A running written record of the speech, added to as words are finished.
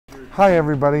Hi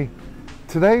everybody.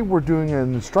 Today we're doing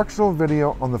an instructional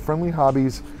video on the Friendly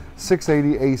Hobbies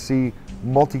 680AC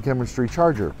multi-chemistry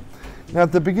charger. Now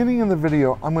at the beginning of the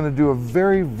video I'm going to do a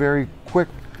very quick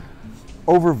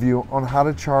overview on how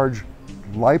to charge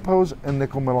Lipos and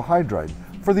nickel metal hydride.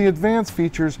 For the advanced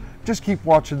features, just keep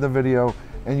watching the video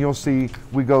and you'll see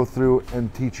we go through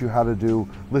and teach you how to do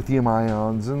lithium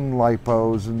ions and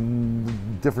Lipos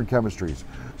and different chemistries.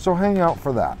 So hang out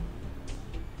for that.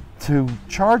 To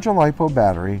charge a Lipo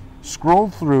battery, scroll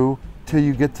through till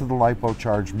you get to the Lipo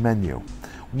charge menu.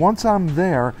 Once I'm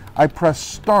there, I press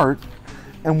start,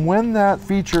 and when that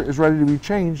feature is ready to be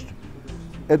changed,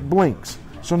 it blinks.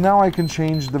 So now I can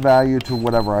change the value to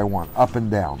whatever I want, up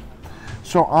and down.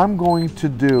 So I'm going to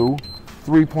do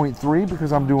 3.3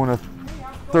 because I'm doing a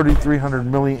 3300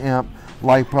 milliamp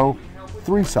Lipo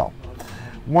 3-cell.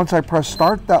 Once I press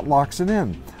start, that locks it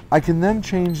in. I can then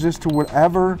change this to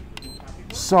whatever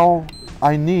cell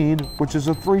I need, which is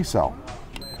a 3-cell,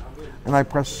 and I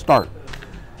press start.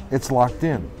 It's locked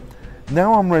in.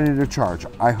 Now I'm ready to charge.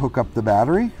 I hook up the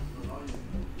battery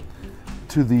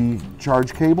to the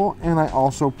charge cable, and I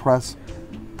also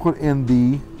put in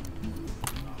the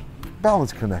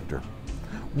balance connector.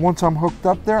 Once I'm hooked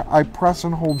up there, I press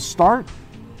and hold start,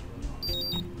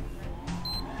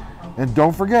 and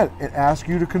don't forget, it asks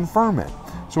you to confirm it.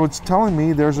 So it's telling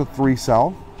me there's a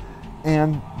 3-cell,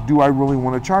 and do I really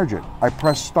want to charge it? I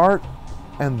press start,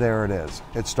 and there it is.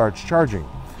 It starts charging.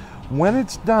 When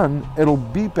it's done, it'll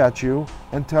beep at you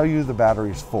and tell you the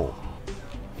battery's full.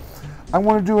 I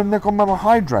want to do a nickel metal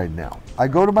hydride now. I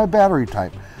go to my battery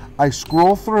type. I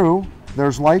scroll through.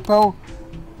 There's Lipo,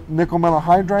 nickel metal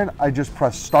hydride. I just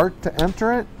press start to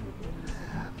enter it.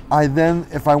 I then,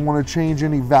 if I want to change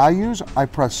any values, I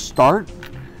press start,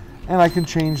 and I can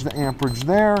change the amperage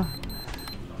there.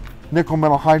 Nickel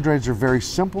metal hydrides are very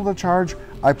simple to charge.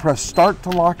 I press start to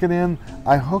lock it in.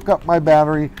 I hook up my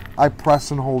battery. I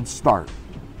press and hold start.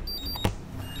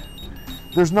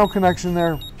 There's no connection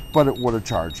there, but it would have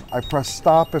charged. I press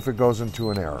stop if it goes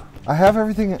into an error. I have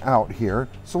everything out here,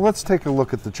 so let's take a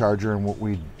look at the charger and what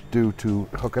we do to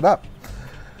hook it up.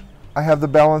 I have the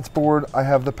balance board, I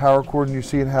have the power cord, and you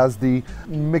see it has the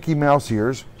Mickey Mouse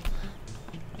ears.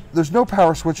 There's no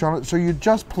power switch on it, so you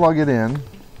just plug it in.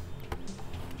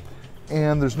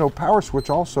 And there's no power switch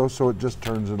also, so it just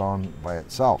turns it on by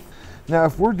itself. Now,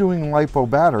 if we're doing Lipo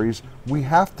batteries, we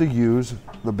have to use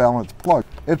the balance plug.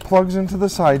 It plugs into the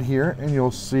side here, and you'll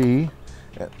see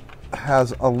it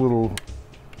has a little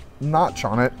notch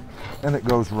on it, and it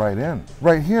goes right in.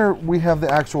 Right here, we have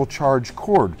the actual charge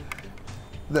cord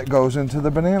that goes into the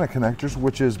banana connectors,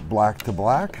 which is black to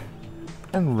black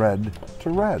and red to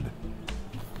red.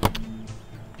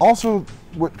 Also,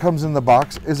 what comes in the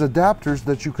box is adapters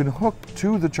that you can hook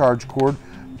to the charge cord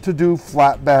to do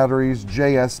flat batteries,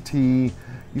 JST,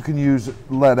 you can use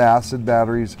lead acid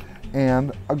batteries,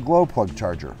 and a glow plug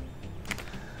charger.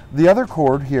 The other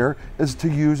cord here is to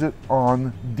use it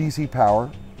on DC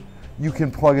power. You can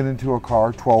plug it into a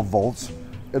car, 12 volts.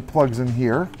 It plugs in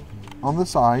here on the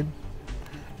side,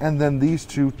 and then these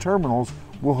two terminals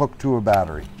will hook to a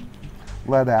battery,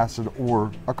 lead acid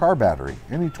or a car battery,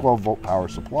 any 12-volt power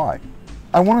supply.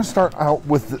 I want to start out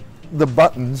with the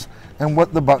buttons and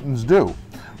what the buttons do.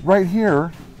 Right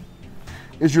here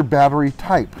is your battery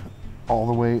type, all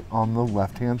the way on the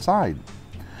left-hand side.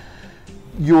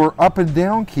 Your up and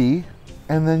down key,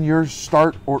 and then your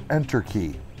start or enter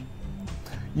key.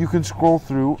 You can scroll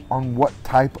through on what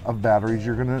type of batteries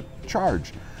you're going to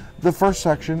charge. The first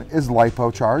section is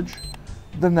Lipo charge.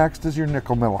 The next is your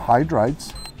nickel metal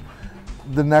hydrides.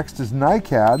 The next is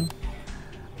NiCad,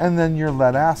 and then your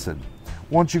lead acid.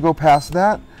 Once you go past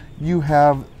that, you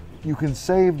can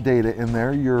save data in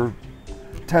there, your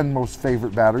 10 most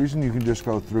favorite batteries, and you can just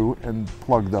go through and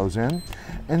plug those in.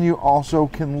 And you also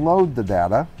can load the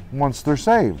data once they're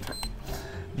saved.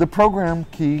 The program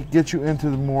key gets you into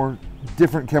the more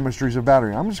different chemistries of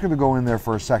battery. I'm just going to go in there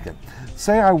for a second.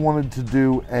 Say I wanted to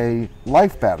do a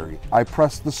life battery. I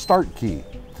press the start key,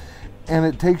 and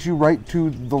it takes you right to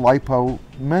the Lipo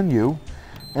menu.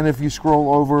 And if you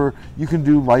scroll over, you can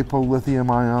do Lipo,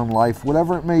 lithium ion, life,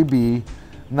 whatever it may be,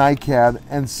 NiCad,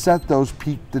 and set those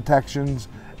peak detections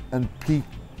and peak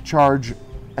charge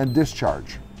and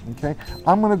discharge. Okay,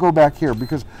 I'm going to go back here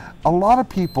because a lot of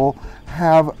people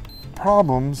have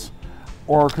problems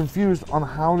or are confused on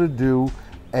how to do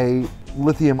a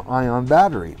lithium ion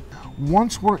battery.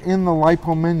 Once we're in the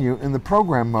Lipo menu in the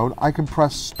program mode, I can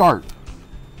press start,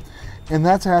 and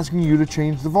that's asking you to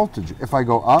change the voltage. If I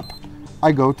go up,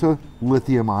 I go to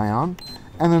lithium ion,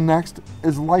 and the next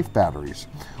is life batteries.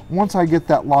 Once I get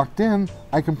that locked in,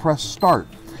 I can press start.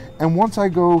 And once I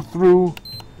go through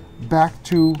back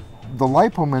to the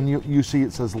Lipo menu, you see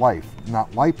it says Life,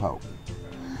 not Lipo.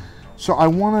 So I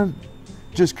want to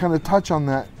just kind of touch on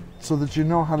that so that you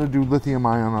know how to do lithium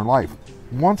ion or Life.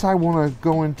 Once I want to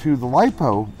go into the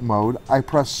Lipo mode, I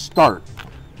press Start.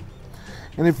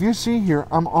 And if you see here,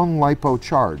 I'm on Lipo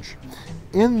charge.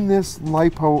 In this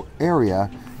Lipo area,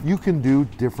 you can do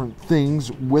different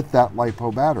things with that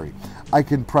Lipo battery. I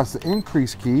can press the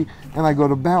increase key and I go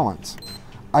to balance.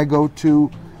 I go to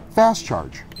fast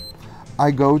charge.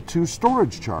 I go to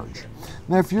storage charge.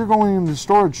 Now if you're going into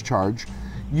storage charge,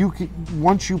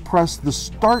 once you press the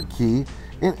start key,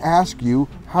 it asks you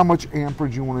how much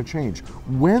amperage you want to change.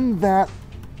 When that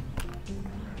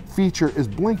feature is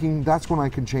blinking, that's when I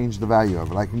can change the value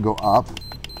of it. I can go up,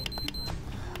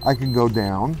 I can go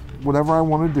down, whatever I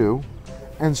want to do,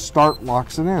 and start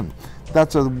locks it in.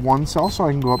 That's a 1 cell, so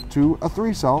I can go up to a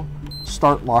 3 cell,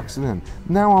 start locks it in.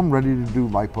 Now I'm ready to do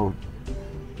Lipo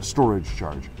storage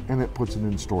charge, and it puts it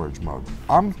in storage mode.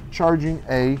 I'm charging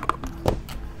a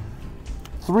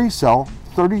 3 cell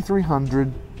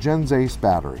 3300 Gens Ace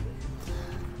battery.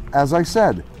 As I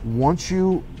said, once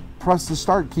you press the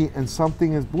start key and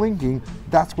something is blinking,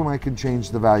 that's when I can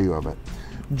change the value of it.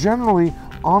 Generally,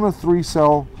 on a 3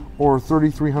 cell or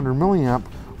 3300 milliamp,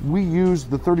 we use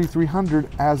the 3300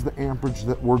 as the amperage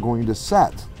that we're going to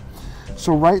set.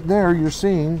 So right there, you're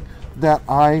seeing that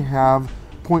I have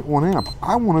 0.1 amp.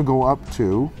 I want to go up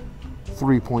to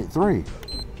 3.3.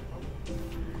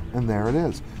 And there it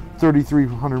is.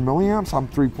 3300 milliamps, I'm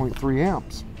 3.3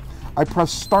 amps. I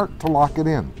press start to lock it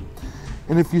in.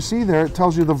 And if you see there, it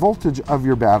tells you the voltage of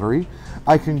your battery.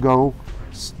 I can go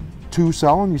 2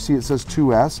 cell, and you see it says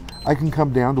 2S. I can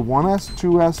come down to 1S,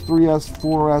 2S, 3S,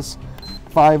 4S,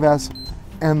 5S,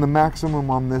 and the maximum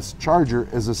on this charger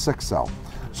is a 6 cell.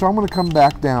 So I'm going to come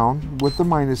back down with the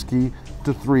minus key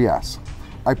to 3S.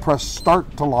 I press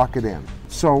start to lock it in.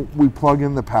 So we plug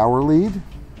in the power lead,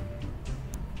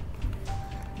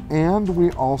 and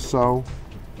we also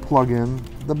plug in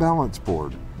the balance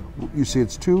board. You see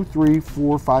it's 2, 3,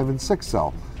 4, 5, and 6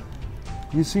 cell.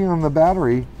 You see on the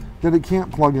battery that it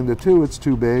can't plug into 2, it's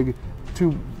too big,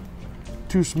 too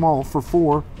small for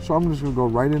 4, so I'm just going to go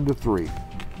right into 3.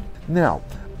 Now,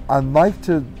 I'd like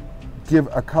to give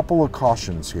a couple of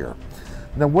cautions here.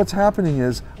 Now what's happening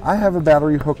is I have a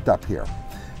battery hooked up here,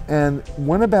 and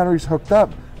when a battery's hooked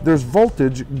up, there's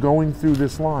voltage going through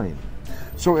this line.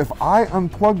 So if I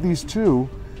unplug these two,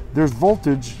 there's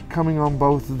voltage coming on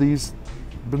both of these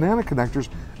banana connectors.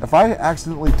 If I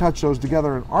accidentally touch those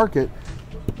together and arc it,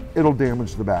 it'll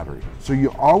damage the battery. So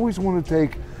you always want to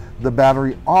take the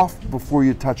battery off before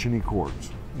you touch any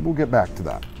cords. We'll get back to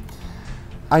that.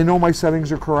 I know my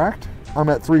settings are correct. I'm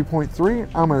at 3.3,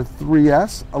 I'm at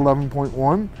 3S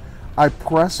 11.1. I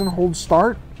press and hold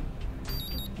start.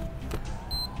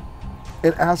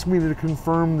 It asks me to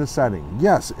confirm the setting.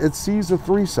 Yes, it sees a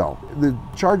 3 cell. The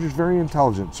charger is very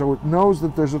intelligent, so it knows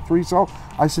that there's a 3 cell.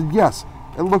 I said, yes,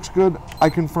 it looks good. I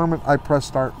confirm it, I press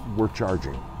start, we're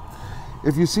charging.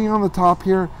 If you see on the top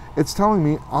here, it's telling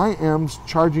me I am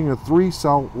charging a 3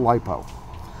 cell Lipo.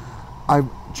 I'm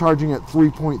charging at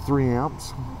 3.3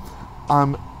 amps.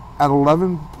 I'm at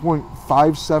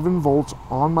 11.57 volts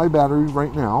on my battery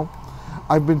right now.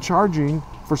 I've been charging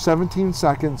for 17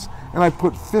 seconds, and I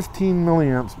put 15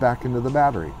 milliamps back into the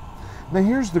battery. Now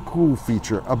here's the cool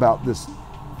feature about this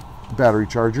battery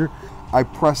charger. I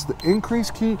press the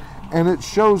increase key and it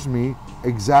shows me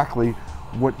exactly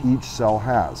what each cell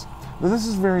has. Now this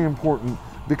is very important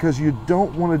because you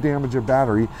don't want to damage a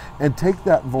battery and take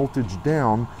that voltage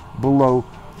down below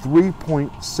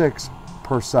 3.6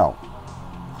 per cell.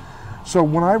 So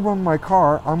when I run my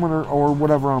car, or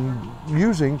whatever I'm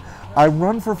using, I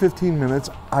run for 15 minutes,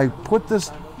 I put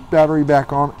this battery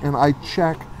back on, and I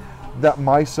check that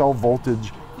my cell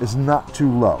voltage is not too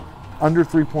low. Under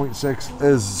 3.6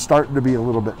 is starting to be a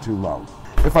little bit too low.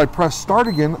 If I press start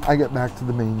again, I get back to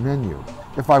the main menu.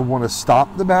 If I want to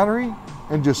stop the battery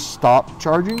and just stop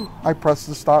charging, I press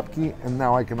the stop key, and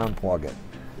now I can unplug it.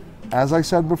 As I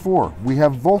said before, we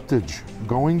have voltage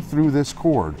going through this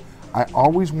cord. I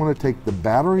always want to take the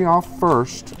battery off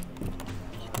first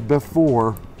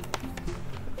before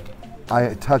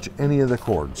I touch any of the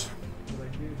cords.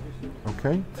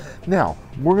 Okay, now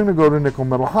we're going to go to nickel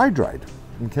metal hydride.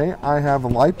 Okay, I have a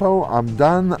Lipo, I'm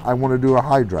done, I want to do a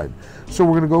hydride. So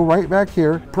we're going to go right back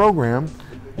here, program,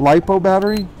 Lipo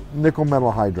battery, nickel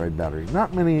metal hydride battery.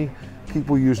 Not many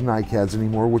people use NiCads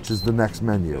anymore, which is the next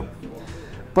menu.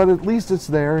 But at least it's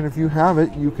there, and if you have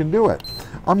it, you can do it.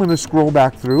 I'm going to scroll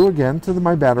back through again to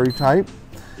my battery type.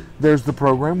 There's the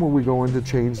program where we go in to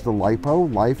change the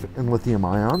Lipo, Life, and lithium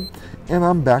ion. And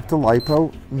I'm back to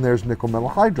Lipo, and there's nickel metal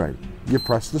hydride. you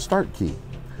press the start key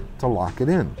to lock it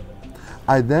in.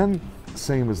 I then,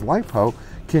 same as Lipo,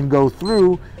 can go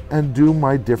through and do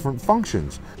my different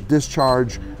functions.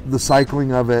 Discharge, the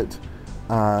cycling of it,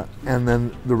 and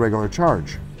then the regular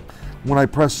charge. When I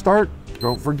press start,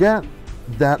 don't forget,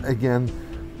 that again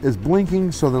is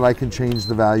blinking so that I can change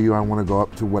the value. I want to go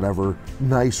up to whatever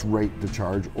nice rate to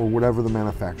charge or whatever the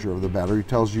manufacturer of the battery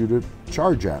tells you to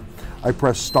charge at. I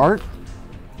press start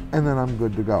and then I'm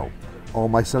good to go. All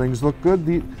my settings look good.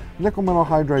 The nickel metal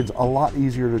hydride's a lot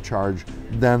easier to charge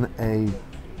than a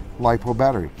Lipo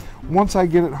battery. Once I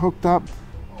get it hooked up,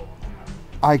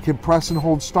 I can press and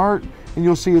hold start and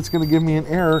you'll see it's going to give me an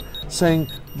error saying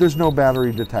there's no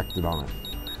battery detected on it.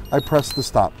 I press the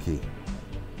stop key.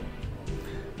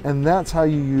 And that's how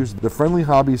you use the Friendly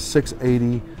Hobbies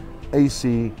 680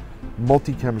 AC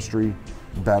multi-chemistry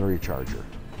battery charger.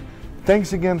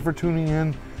 Thanks again for tuning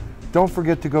in. Don't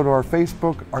forget to go to our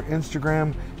Facebook, our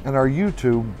Instagram, and our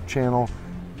YouTube channel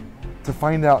to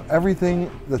find out everything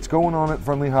that's going on at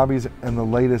Friendly Hobbies and the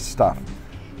latest stuff.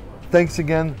 Thanks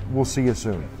again. We'll see you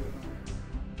soon.